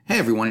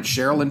everyone, it's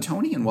Cheryl and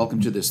Tony, and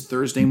welcome to this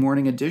Thursday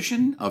morning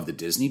edition of the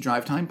Disney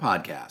Drive Time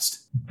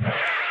Podcast.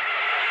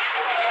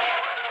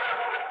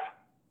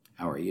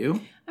 How are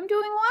you? I'm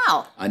doing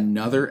well.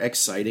 Another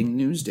exciting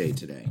news day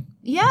today.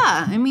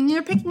 Yeah, I mean,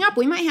 they're picking up.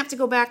 We might have to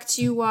go back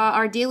to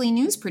our daily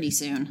news pretty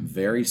soon.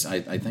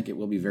 I think it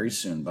will be very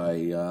soon.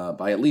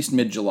 By at least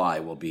mid-July,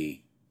 will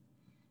be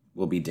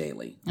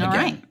daily. All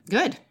right,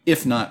 good.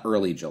 If not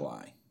early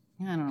July.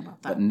 I don't know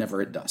about that. But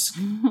never at dusk.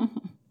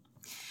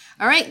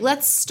 All right,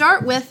 let's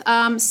start with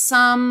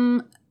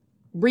some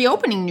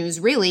reopening news,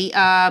 really.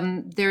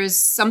 There's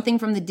something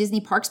from the Disney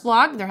Parks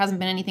blog. There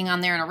hasn't been anything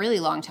on there in a really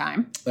long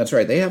time. That's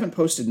right. They haven't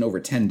posted in over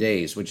 10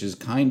 days, which is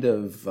kind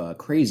of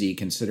crazy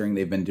considering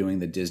they've been doing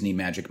the Disney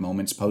Magic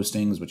Moments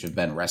postings, which have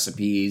been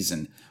recipes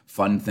and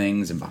fun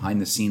things and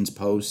behind-the-scenes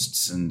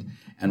posts and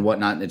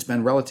whatnot. It's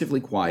been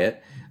relatively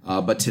quiet.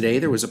 But today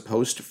there was a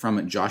post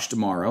from Josh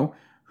D'Amaro,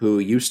 who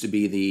used to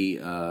be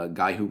the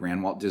guy who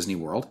ran Walt Disney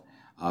World.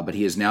 But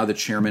he is now the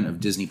chairman of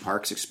Disney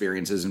Parks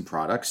Experiences and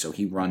Products, so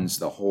he runs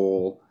the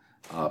whole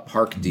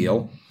park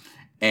deal.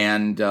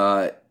 And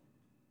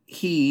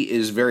he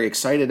is very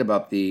excited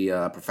about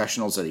the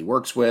professionals that he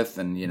works with,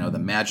 and, the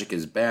magic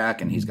is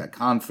back, and he's got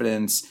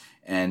confidence,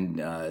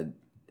 and,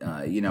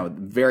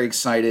 very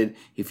excited.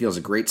 He feels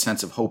a great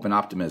sense of hope and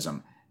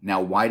optimism.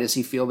 Now, why does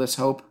he feel this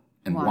hope,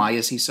 and why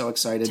is he so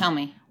excited? Tell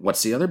me.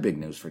 What's the other big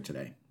news for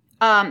today?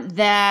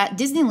 That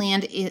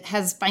Disneyland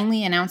has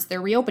finally announced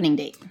their reopening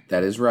date.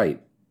 That is right.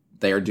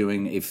 They are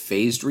doing a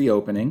phased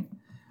reopening.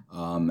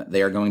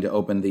 They are going to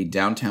open the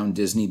Downtown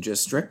Disney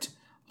District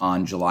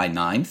on July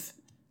 9th.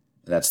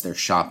 That's their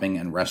shopping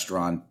and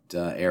restaurant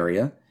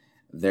area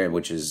there,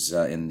 which is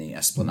in the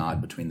Esplanade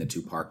between the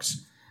two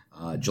parks.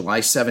 July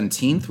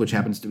 17th, which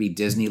happens to be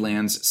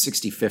Disneyland's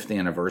 65th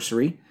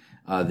anniversary.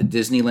 The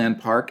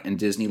Disneyland Park and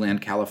Disneyland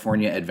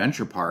California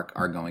Adventure Park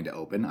are going to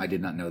open. I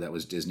did not know that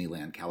was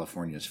Disneyland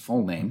California's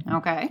full name.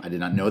 Okay. I did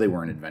not know they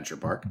were an adventure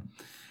park.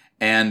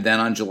 And then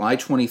on July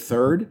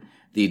 23rd,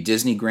 the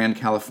Disney Grand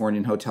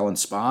Californian Hotel and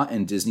Spa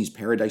and Disney's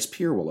Paradise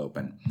Pier will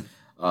open.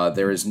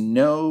 There is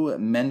no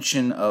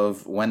mention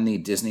of when the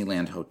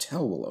Disneyland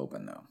Hotel will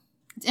open, though.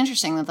 It's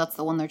interesting that that's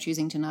the one they're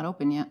choosing to not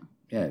open yet.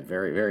 Yeah,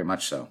 very, very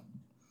much so.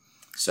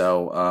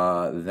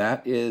 So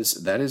that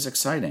is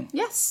exciting.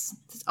 Yes,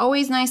 it's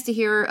always nice to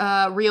hear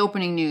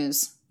reopening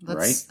news.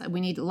 Right. We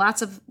need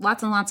lots and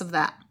lots of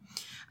that.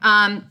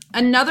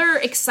 Another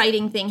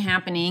exciting thing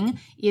happening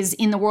is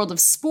in the world of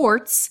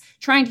sports,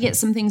 trying to get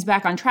some things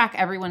back on track.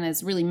 Everyone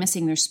is really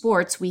missing their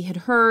sports. We had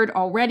heard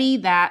already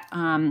that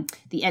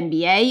the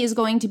NBA is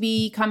going to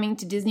be coming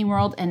to Disney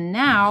World, and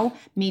now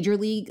Major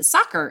League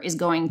Soccer is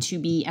going to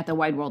be at the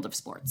Wide World of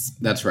Sports.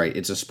 That's right.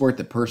 It's a sport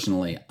that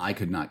personally I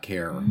could not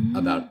care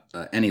about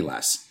any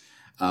less.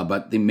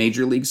 But the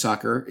Major League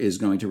Soccer is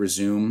going to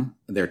resume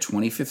their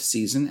 25th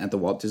season at the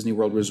Walt Disney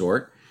World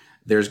Resort.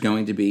 There's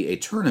going to be a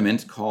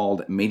tournament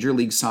called Major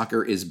League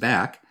Soccer is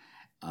Back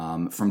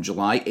from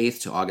July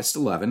 8th to August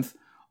 11th.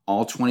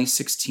 All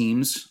 26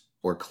 teams,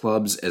 or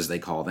clubs as they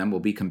call them, will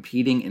be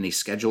competing in a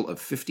schedule of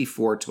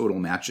 54 total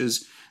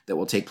matches that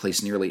will take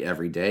place nearly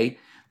every day.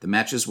 The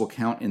matches will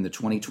count in the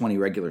 2020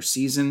 regular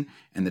season,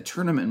 and the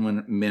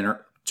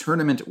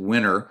tournament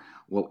winner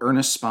will earn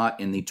a spot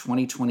in the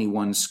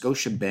 2021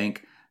 Scotiabank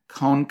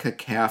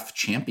CONCACAF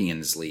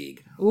Champions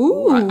League.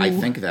 Ooh. I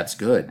think that's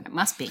good. It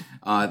must be.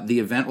 The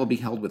event will be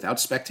held without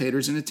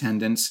spectators in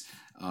attendance,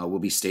 will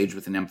be staged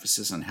with an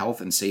emphasis on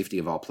health and safety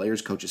of all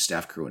players, coaches,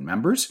 staff, crew, and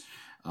members.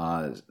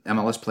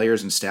 MLS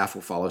players and staff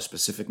will follow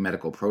specific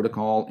medical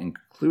protocol,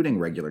 including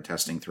regular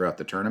testing throughout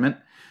the tournament.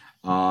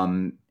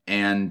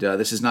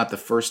 This is not the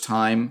first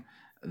time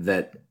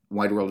that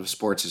Wide World of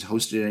Sports has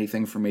hosted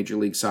anything for Major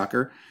League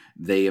Soccer.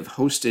 They have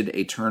hosted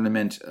a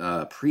tournament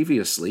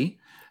previously,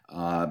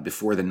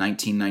 before the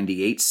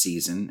 1998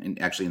 season,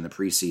 and actually in the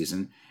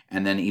preseason,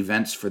 and then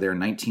events for their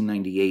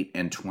 1998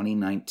 and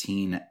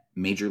 2019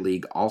 Major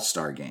League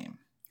All-Star Game.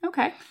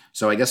 Okay.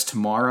 So I guess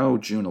tomorrow,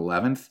 June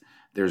 11th,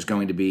 there's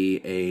going to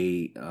be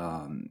a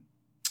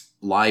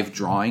live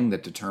drawing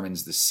that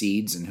determines the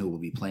seeds and who will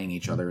be playing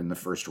each other in the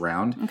first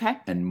round. Okay.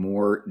 And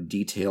more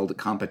detailed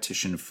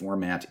competition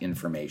format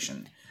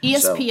information.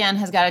 ESPN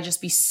has got to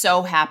just be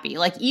so happy.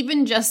 Like,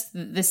 even just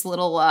this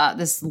little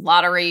this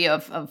lottery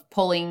of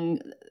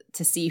pulling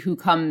to see who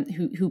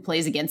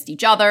plays against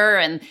each other,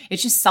 and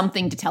it's just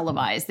something to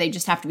televise. They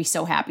just have to be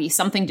so happy,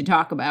 something to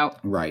talk about.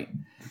 Right.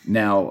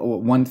 Now,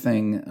 one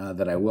thing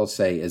that I will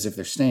say is if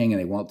they're staying in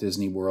a Walt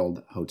Disney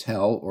World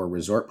hotel or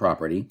resort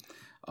property,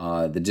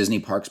 the Disney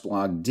Parks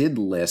blog did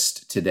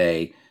list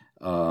today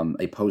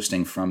a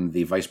posting from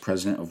the Vice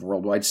President of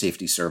Worldwide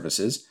Safety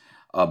Services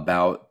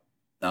about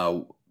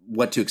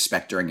what to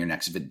expect during your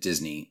next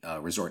Disney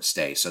resort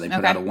stay. So they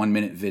put out a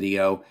 1-minute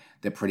video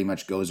that pretty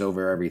much goes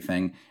over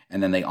everything.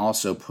 And then they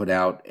also put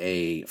out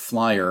a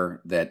flyer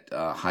that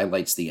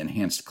highlights the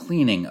enhanced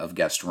cleaning of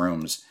guest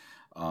rooms.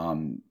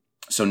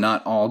 So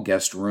not all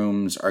guest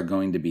rooms are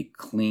going to be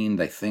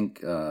cleaned. I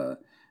think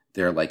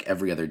they're like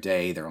every other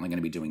day. They're only going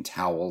to be doing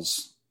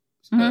towels,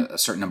 a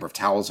certain number of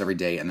towels every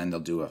day, and then they'll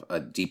do a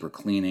deeper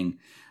cleaning.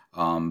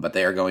 But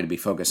they are going to be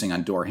focusing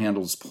on door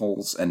handles,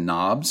 pulls, and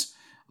knobs,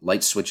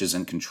 light switches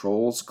and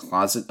controls,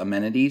 closet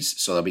amenities.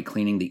 So they'll be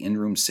cleaning the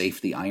in-room safe,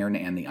 the iron,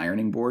 and the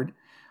ironing board.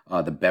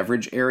 The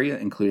beverage area,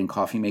 including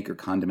coffee maker,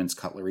 condiments,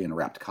 cutlery, and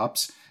wrapped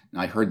cups. Now,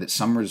 I heard that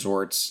some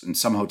resorts and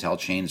some hotel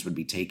chains would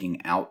be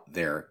taking out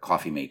their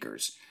coffee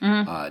makers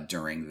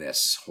during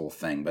this whole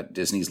thing. But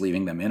Disney's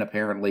leaving them in,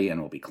 apparently, and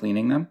will be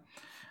cleaning them.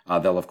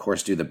 They'll, of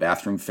course, do the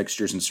bathroom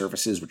fixtures and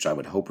surfaces, which I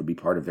would hope would be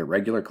part of their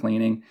regular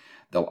cleaning.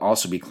 They'll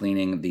also be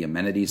cleaning the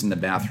amenities in the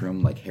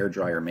bathroom, like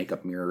hairdryer,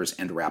 makeup mirrors,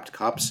 and wrapped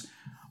cups.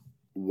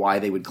 Why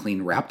they would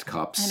clean wrapped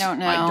cups,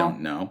 I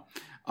don't know.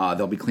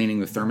 They'll be cleaning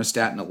the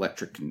thermostat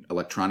and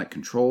electronic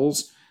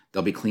controls.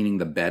 They'll be cleaning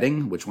the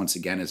bedding, which once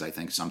again is, I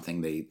think,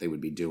 something they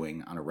would be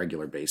doing on a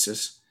regular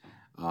basis.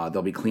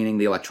 They'll be cleaning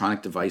the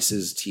electronic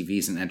devices,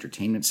 TVs and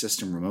entertainment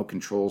system, remote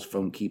controls,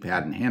 phone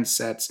keypad, and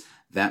handsets.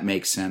 That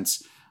makes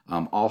sense.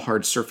 All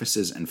hard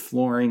surfaces and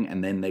flooring,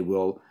 and then they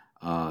will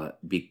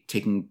be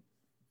taking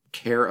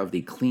care of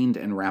the cleaned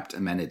and wrapped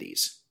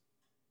amenities.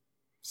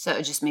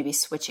 So just maybe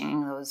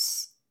switching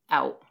those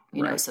out,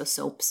 you know, so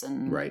soaps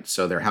and... Right.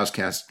 So their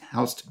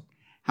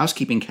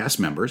housekeeping cast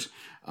members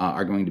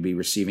are going to be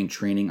receiving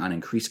training on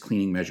increased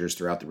cleaning measures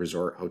throughout the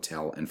resort,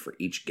 hotel, and for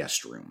each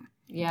guest room.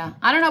 Yeah.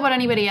 I don't know about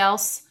anybody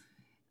else.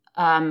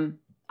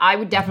 I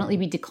would definitely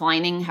be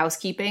declining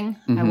housekeeping.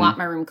 I want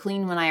my room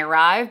clean when I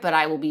arrive, but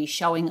I will be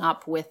showing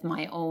up with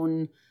my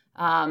own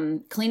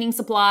cleaning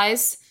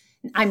supplies.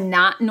 I'm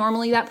not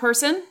normally that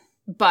person,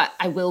 but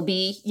I will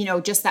be, you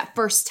know, just that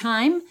first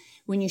time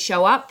when you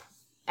show up.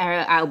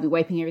 I'll be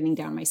wiping everything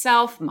down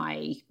myself.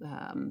 My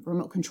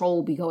remote control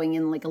will be going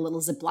in like a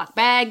little Ziploc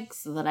bag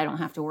so that I don't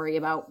have to worry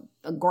about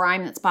a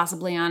grime that's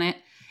possibly on it.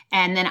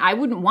 And then I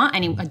wouldn't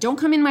want don't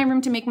come in my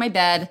room to make my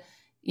bed.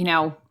 You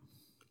know,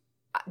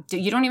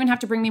 you don't even have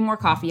to bring me more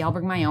coffee. I'll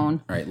bring my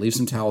own. All right, leave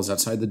some towels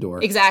outside the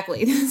door.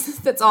 Exactly.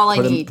 That's all I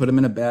need. Put them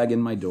in a bag in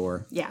my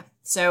door. Yeah.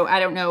 So I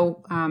don't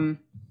know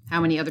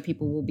how many other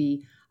people will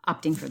be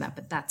opting for that,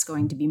 but that's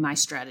going to be my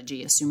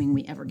strategy, assuming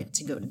we ever get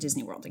to go to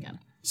Disney World again.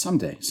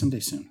 Someday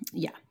soon.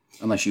 Yeah.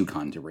 Unless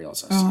UConn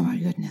derails us. Oh my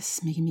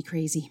goodness, making me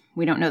crazy.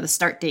 We don't know the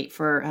start date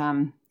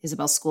for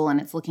Isabel's school, and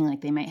it's looking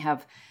like they might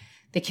have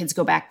the kids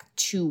go back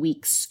 2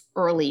 weeks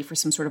early for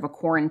some sort of a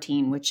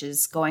quarantine, which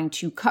is going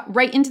to cut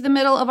right into the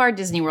middle of our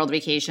Disney World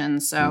vacation.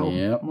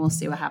 So We'll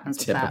see what happens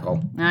with that.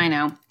 Typical. I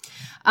know.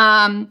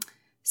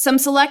 Some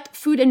select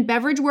food and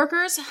beverage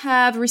workers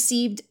have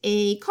received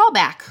a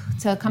callback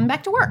to come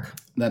back to work.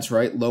 That's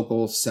right.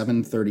 Local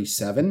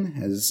 737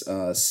 has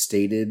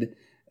stated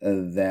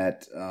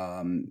that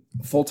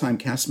full-time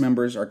cast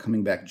members are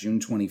coming back June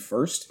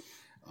 21st.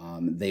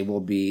 They will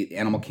be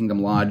Animal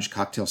Kingdom Lodge,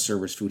 cocktail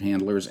servers, food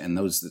handlers, and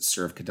those that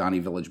serve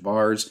Kidani Village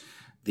bars,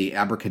 the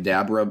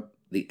Abracadabra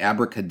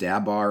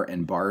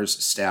and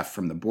bars staff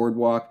from the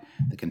boardwalk,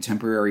 the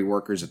contemporary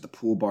workers at the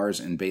pool bars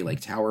and Bay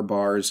Lake Tower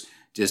bars,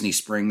 Disney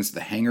Springs,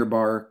 the Hangar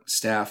Bar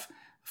staff,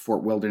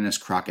 Fort Wilderness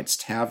Crockett's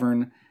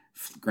Tavern,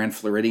 Grand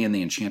Floridian,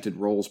 the Enchanted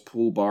Rolls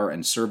pool bar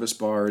and service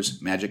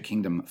bars, Magic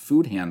Kingdom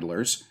food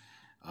handlers.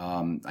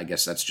 I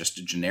guess that's just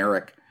a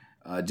generic.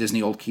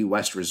 Disney Old Key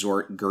West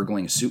Resort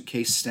Gurgling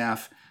Suitcase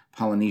staff,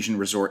 Polynesian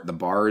Resort The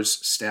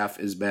Bars staff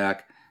is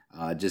back.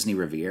 Disney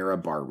Riviera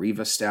Bar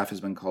Riva staff has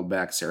been called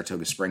back.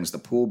 Saratoga Springs, the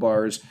pool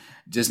bars.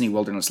 Disney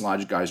Wilderness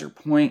Lodge Geyser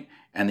Point,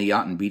 and the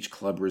Yacht and Beach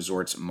Club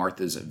Resorts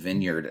Martha's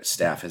Vineyard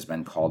staff has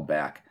been called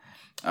back.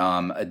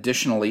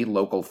 Additionally,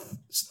 local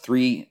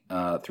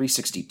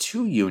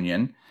 362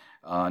 union,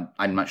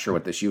 I'm not sure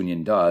what this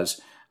union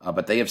does,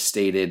 but they have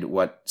stated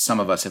what some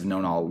of us have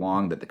known all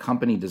along, that the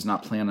company does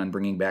not plan on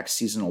bringing back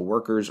seasonal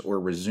workers or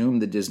resume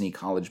the Disney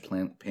College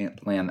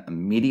plan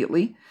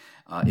immediately.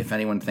 If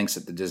anyone thinks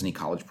that the Disney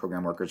College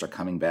program workers are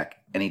coming back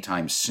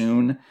anytime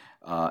soon,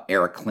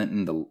 Eric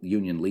Clinton, the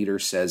union leader,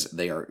 says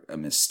they are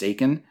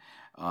mistaken.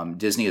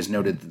 Disney has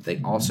noted that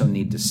they also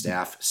need to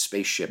staff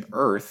Spaceship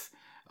Earth,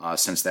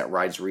 since that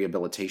ride's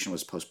rehabilitation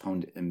was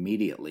postponed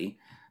immediately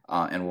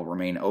and will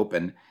remain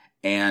open.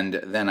 And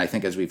then I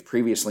think, as we've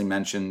previously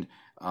mentioned,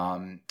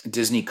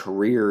 Disney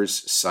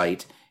Careers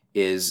site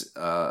is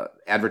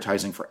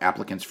advertising for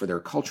applicants for their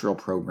cultural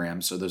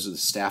programs. So those are the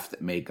staff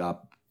that make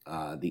up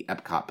the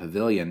Epcot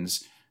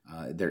pavilions,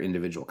 their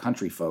individual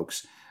country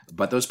folks.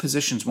 But those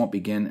positions won't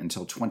begin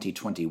until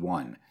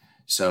 2021.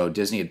 So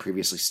Disney had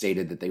previously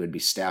stated that they would be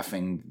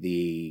staffing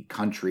the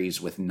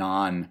countries with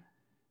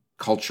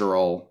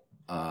non-cultural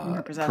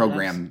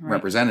program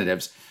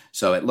representatives.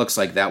 So it looks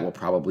like that will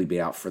probably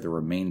be out for the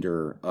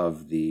remainder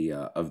of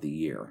the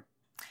year.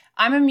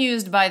 I'm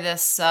amused by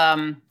this.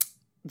 The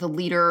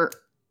leader,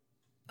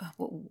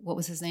 what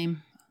was his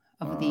name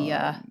of the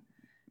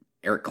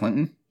Eric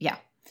Clinton? Yeah.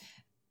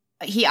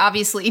 He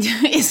obviously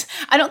is.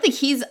 I don't think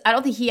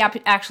he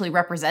actually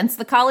represents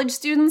the college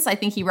students. I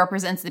think he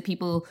represents the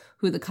people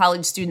who the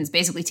college students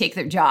basically take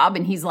their job,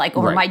 and he's like,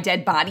 over my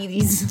dead body,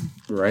 these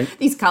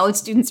college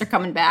students are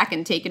coming back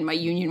and taking my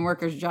union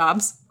workers'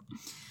 jobs.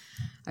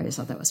 I just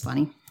thought that was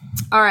funny.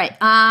 All right.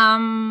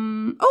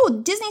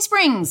 Disney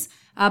Springs.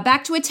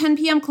 Back to a 10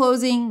 p.m.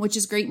 closing, which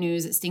is great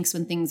news. It stinks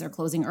when things are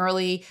closing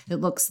early. It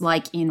looks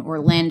like in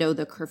Orlando,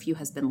 the curfew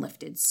has been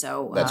lifted.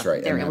 So That's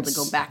right. They're able to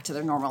go back to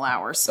their normal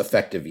hours.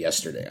 Effective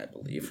yesterday, I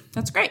believe.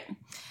 That's great.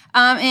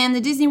 And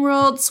the Disney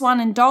World Swan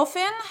and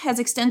Dolphin has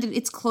extended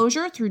its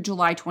closure through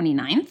July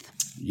 29th.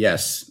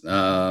 Yes.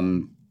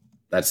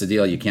 That's the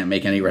deal. You can't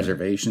make any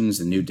reservations.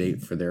 The new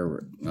date for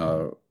their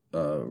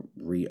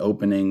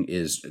reopening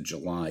is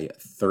July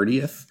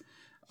 30th.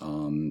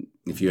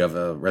 If you have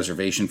a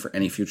reservation for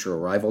any future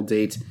arrival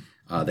date,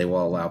 they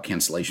will allow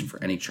cancellation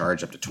for any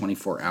charge up to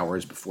 24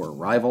 hours before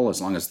arrival, as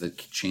long as the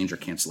change or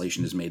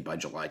cancellation is made by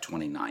July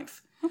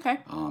 29th. Okay.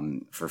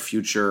 For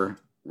future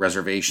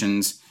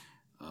reservations,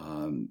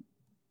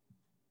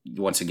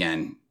 once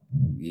again,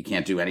 you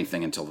can't do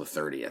anything until the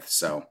 30th.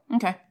 So,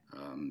 okay.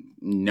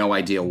 No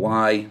idea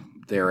why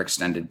their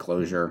extended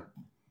closure,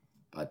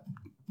 but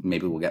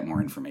maybe we'll get more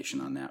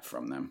information on that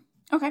from them.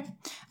 Okay.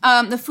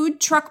 The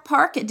food truck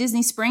park at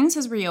Disney Springs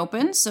has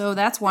reopened, so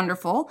that's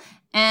wonderful.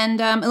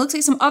 And it looks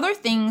like some other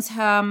things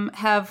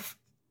have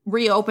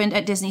reopened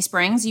at Disney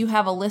Springs. You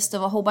have a list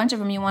of a whole bunch of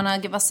them. You want to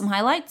give us some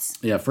highlights?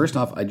 Yeah, first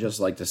off, I'd just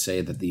like to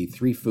say that the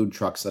 3 food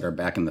trucks that are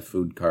back in the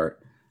food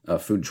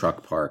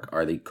truck park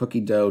are the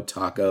cookie dough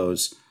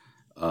tacos,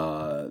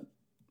 the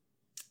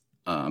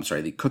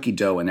cookie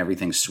dough and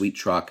everything sweet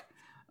truck,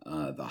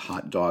 the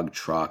hot dog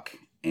truck,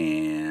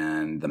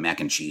 and the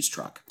mac and cheese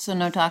truck. So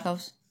no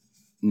tacos?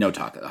 No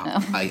tacos.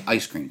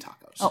 Ice cream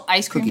tacos. Oh,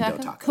 ice cream cookie tacos?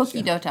 Dough tacos.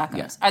 Cookie dough tacos.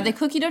 Yeah. Are they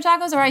cookie dough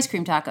tacos or ice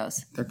cream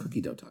tacos? They're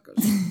cookie dough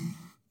tacos.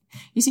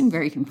 You seem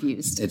very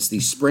confused. It's the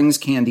Springs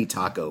Candy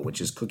Taco,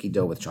 which is cookie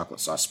dough with chocolate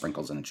sauce,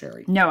 sprinkles, and a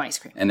cherry. No ice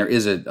cream. And there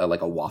is a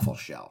waffle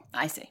shell.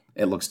 I see.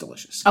 It looks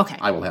delicious. Okay.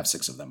 I will have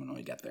 6 of them when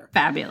we get there.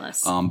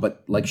 Fabulous.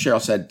 But like Cheryl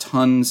said,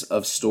 tons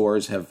of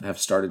stores have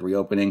started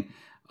reopening.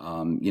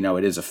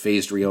 It is a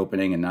phased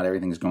reopening, and not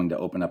everything is going to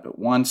open up at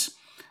once.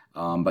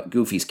 But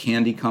Goofy's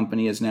Candy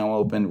Company is now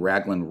open.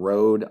 Raglan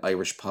Road,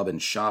 Irish Pub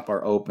and Shop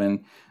are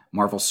open.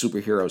 Marvel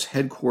Superheroes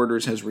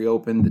headquarters has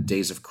reopened. The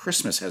Days of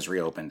Christmas has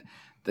reopened.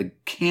 The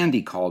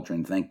Candy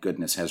Cauldron, thank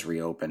goodness, has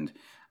reopened.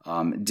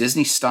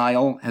 Disney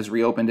Style has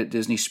reopened at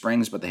Disney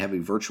Springs, but they have a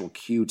virtual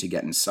queue to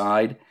get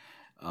inside.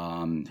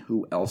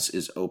 Who else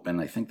is open?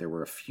 I think there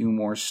were a few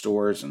more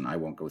stores, and I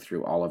won't go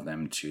through all of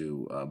them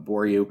to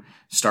bore you.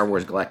 Star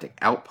Wars Galactic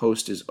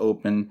Outpost is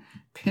open.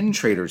 Pin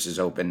Traders is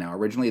open. Now,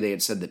 originally they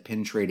had said that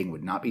pin trading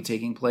would not be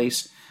taking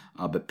place,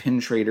 but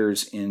Pin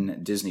Traders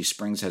in Disney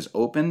Springs has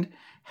opened.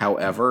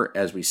 However,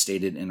 as we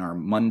stated in our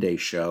Monday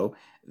show,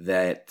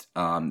 that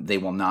they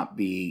will not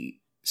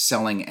be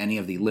selling any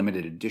of the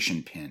limited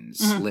edition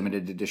pins. Mm-hmm.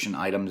 Limited edition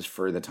items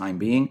for the time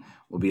being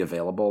will be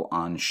available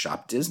on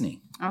Shop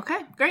Disney. Okay,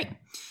 great.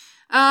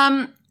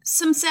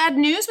 Some sad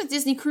news with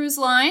Disney Cruise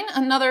Line,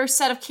 another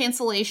set of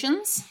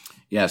cancellations.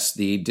 Yes,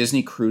 the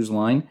Disney Cruise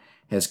Line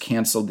has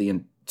canceled the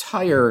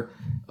entire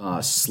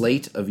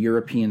slate of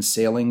European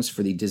sailings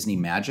for the Disney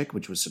Magic,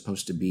 which was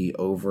supposed to be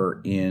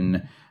over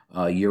in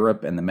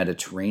Europe and the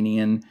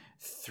Mediterranean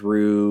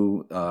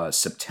through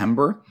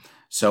September.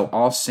 So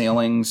all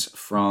sailings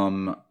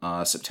from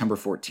September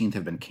 14th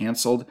have been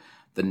canceled.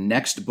 The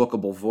next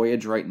bookable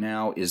voyage right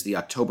now is the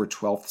October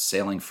 12th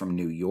sailing from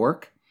New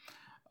York.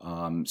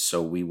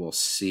 So we will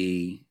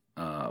see.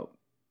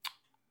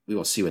 We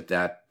will see what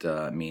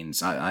that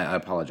means. I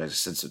apologize. I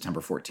said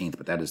September 14th,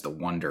 but that is the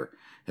Wonder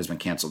has been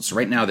canceled. So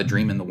right now, the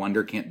Dream and the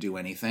Wonder can't do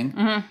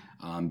anything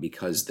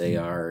because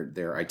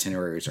their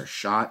itineraries are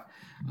shot.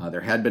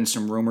 There had been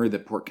some rumor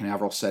that Port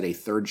Canaveral said a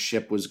third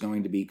ship was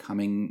going to be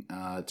coming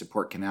to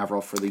Port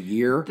Canaveral for the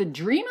year. The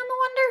Dream and the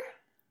Wonder?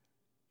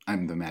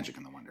 I'm the Magic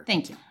and the Wonder.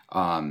 Thank you.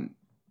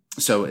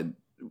 So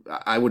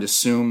I would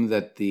assume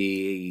that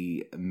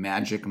the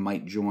Magic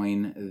might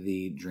join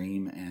the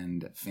Dream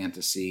and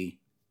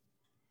Fantasy.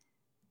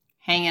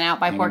 Hanging out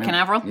by Port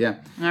Canaveral? Yeah.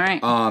 All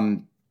right.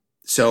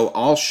 So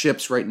all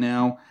ships right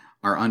now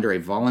are under a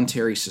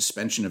voluntary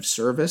suspension of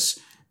service.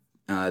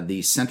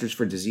 The Centers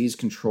for Disease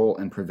Control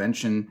and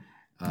Prevention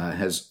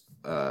has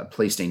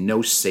placed a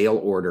no sail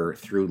order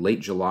through late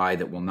July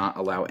that will not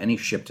allow any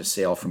ship to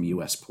sail from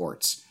U.S.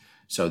 ports.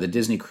 So the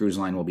Disney Cruise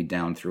Line will be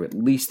down through at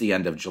least the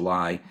end of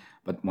July.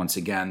 But once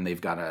again,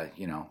 they've got to,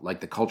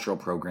 like the cultural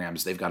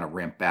programs, they've got to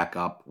ramp back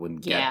up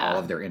and get all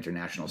of their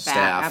international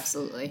staff.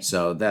 Absolutely.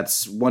 So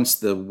that's once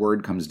the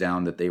word comes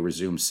down that they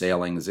resume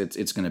sailings,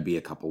 it's going to be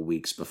a couple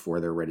weeks before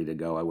they're ready to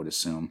go, I would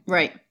assume.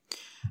 Right.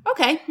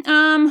 Okay.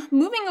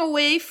 Moving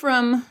away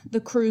from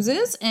the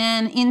cruises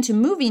and into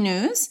movie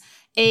news.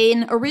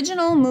 An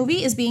original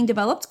movie is being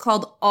developed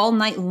called All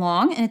Night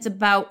Long, and it's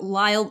about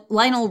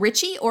Lionel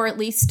Richie, or at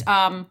least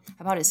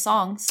about his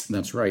songs.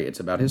 That's right. It's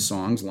about his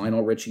songs.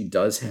 Lionel Richie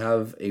does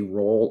have a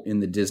role in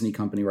the Disney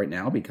company right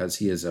now because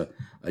he is a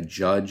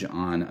judge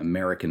on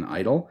American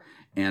Idol,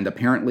 and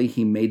apparently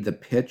he made the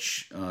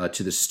pitch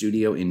to the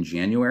studio in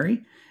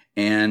January,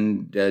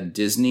 and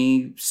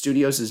Disney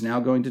Studios is now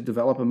going to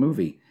develop a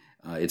movie.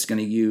 It's going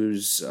to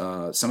use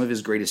some of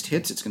his greatest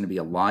hits. It's going to be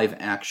a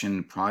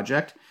live-action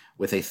project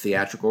with a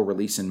theatrical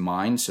release in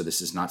mind, so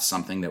this is not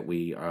something that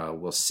we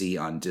will see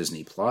on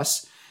Disney+.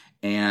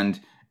 And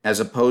as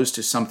opposed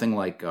to something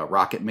like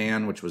Rocket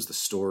Man, which was the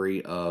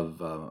story of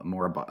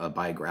a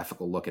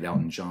biographical look at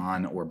Elton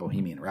John, or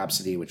Bohemian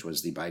Rhapsody, which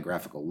was the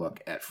biographical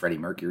look at Freddie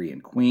Mercury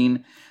and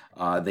Queen,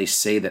 they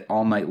say that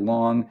All Night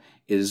Long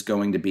is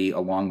going to be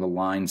along the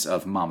lines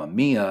of Mamma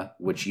Mia,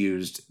 which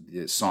used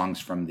the songs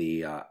from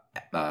the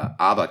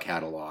ABBA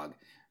catalog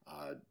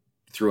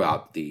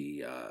throughout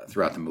the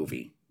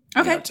movie,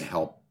 to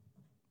help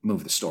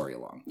move the story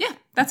along. Yeah,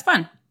 that's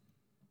fun.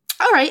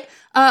 All right.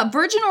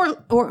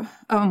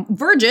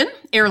 Virgin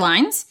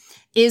Airlines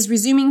is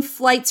resuming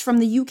flights from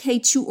the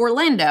UK to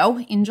Orlando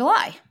in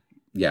July.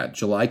 Yeah,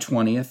 July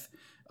 20th,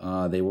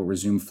 they will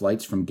resume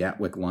flights from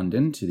Gatwick,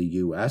 London to the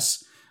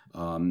US.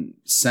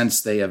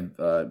 Since they have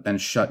been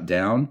shut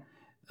down,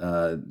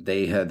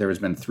 there has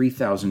been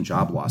 3,000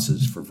 job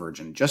losses for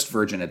just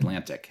Virgin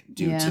Atlantic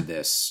due to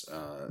this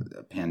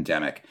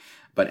pandemic.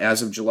 But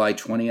as of July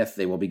 20th,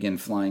 they will begin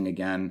flying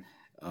again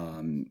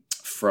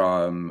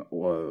from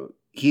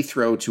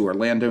Heathrow to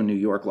Orlando, New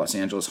York, Los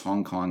Angeles,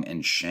 Hong Kong,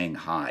 and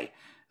Shanghai.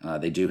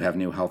 They do have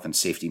new health and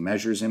safety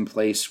measures in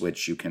place,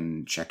 which you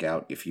can check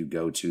out if you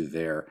go to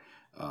their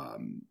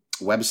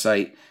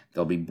website.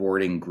 They'll be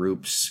boarding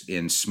groups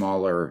in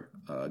smaller.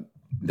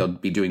 They'll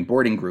be doing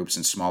boarding groups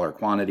in smaller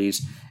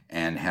quantities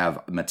and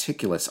have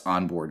meticulous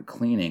onboard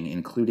cleaning,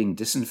 including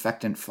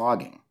disinfectant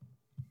fogging.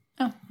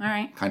 Oh, all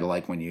right. Kind of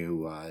like when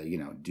you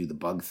do the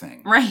bug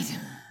thing, right?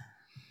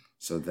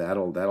 So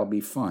that'll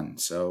be fun.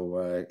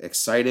 So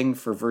exciting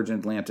for Virgin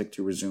Atlantic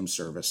to resume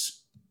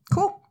service.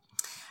 Cool.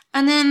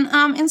 And then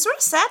in sort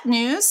of sad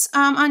news,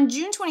 on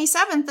June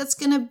 27th, that's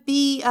going to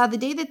be the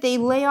day that they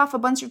lay off a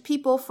bunch of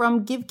people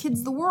from Give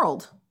Kids the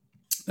World.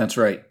 That's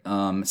right.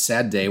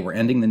 Sad day. We're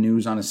ending the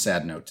news on a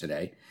sad note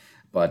today.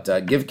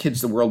 But Give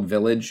Kids the World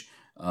Village,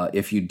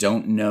 if you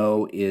don't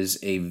know, is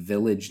a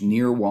village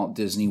near Walt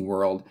Disney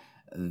World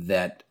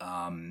that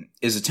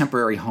is a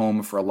temporary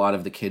home for a lot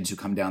of the kids who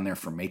come down there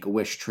for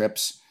Make-A-Wish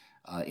trips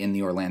in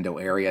the Orlando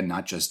area,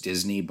 not just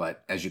Disney,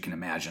 but as you can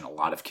imagine, a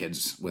lot of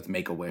kids with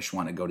Make-A-Wish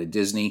want to go to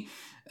Disney.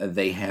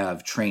 They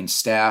have trained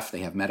staff,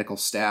 they have medical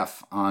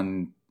staff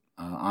on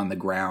the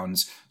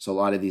grounds, so a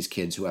lot of these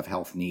kids who have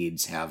health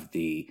needs have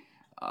the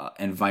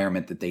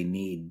environment that they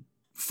need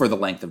for the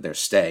length of their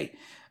stay.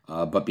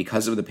 But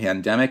because of the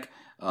pandemic,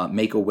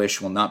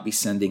 Make-A-Wish will not be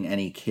sending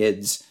any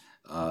kids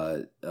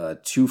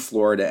to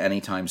Florida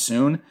anytime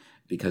soon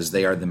because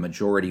they are the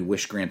majority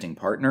wish-granting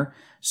partner.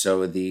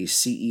 So the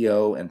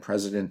CEO and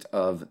president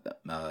of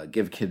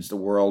Give Kids the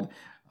World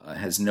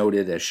has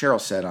noted, as Cheryl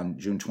said, on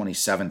June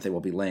 27th, they will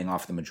be laying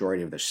off the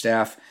majority of their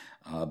staff,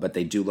 but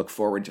they do look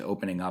forward to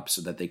opening up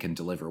so that they can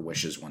deliver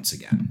wishes once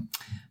again.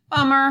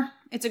 Bummer.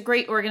 It's a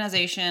great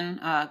organization,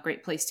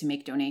 great place to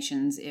make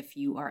donations if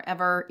you are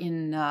ever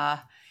in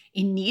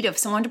need of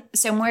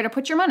somewhere to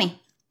put your money.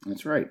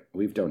 That's right.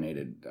 We've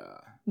donated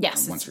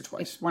once or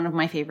twice. It's one of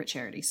my favorite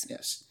charities.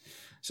 Yes.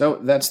 So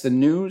that's the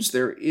news.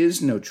 There is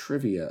no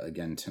trivia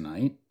again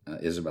tonight.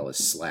 Isabel is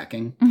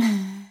slacking.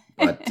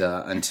 But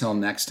until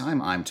next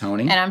time, I'm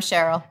Tony. And I'm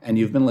Cheryl. And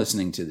you've been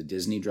listening to the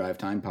Disney Drive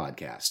Time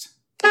Podcast.